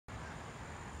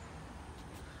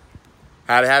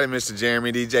Howdy, Mr.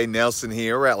 Jeremy. DJ Nelson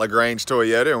here. We're at LaGrange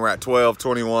Toyota and we're at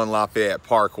 1221 Lafayette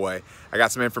Parkway. I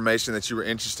got some information that you were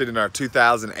interested in our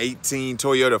 2018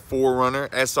 Toyota 4Runner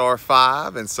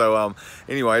SR5. And so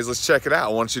anyways, let's check it out.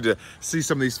 I want you to see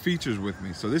some of these features with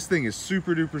me. So this thing is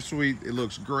super duper sweet. It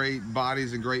looks great.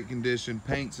 Body's in great condition.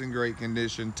 Paint's in great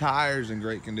condition. Tires in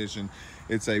great condition.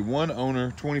 It's a one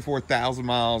owner, 24,000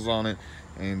 miles on it.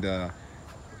 And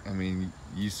I mean,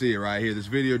 you see it right here. This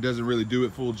video doesn't really do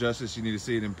it full justice. You need to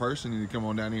see it in person. You need to come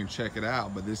on down here and check it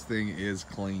out. But this thing is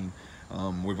clean.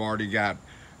 We've already got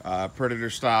Predator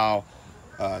style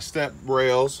step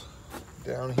rails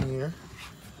down here.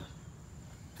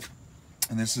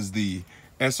 And this is the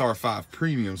SR5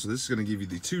 Premium. So this is going to give you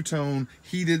the two-tone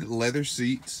heated leather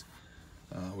seats.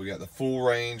 We got the full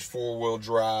range 4-wheel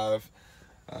drive.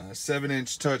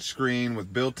 7-inch touchscreen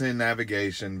with built-in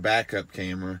navigation, backup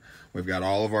camera. We've got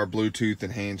all of our Bluetooth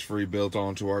and hands-free built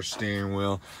onto our steering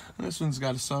wheel. And this one's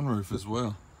got a sunroof as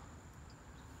well.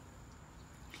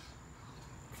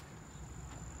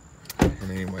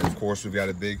 And anyway, of course, we've got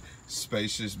a big,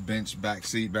 spacious bench back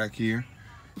seat back here.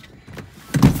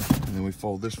 And then we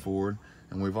fold this forward.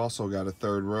 And we've also got a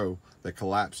third row that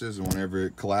collapses. And whenever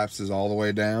it collapses all the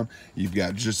way down, you've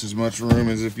got just as much room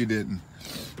as if you didn't.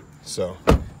 So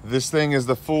this thing is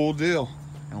the full deal,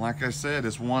 and like I said,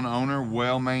 it's one owner,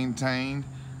 well maintained.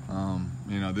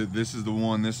 You know, this is the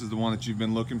one that you've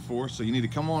been looking for. So you need to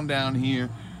come on down here.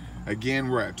 Again,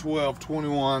 we're at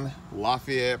 1221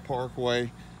 Lafayette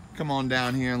Parkway. Come on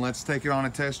down here and let's take it on a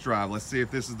test drive. Let's see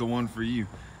if this is the one for you,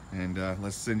 and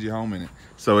let's send you home in it.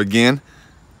 So again,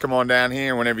 come on down here,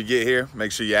 and whenever you get here,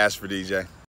 make sure you ask for DJ.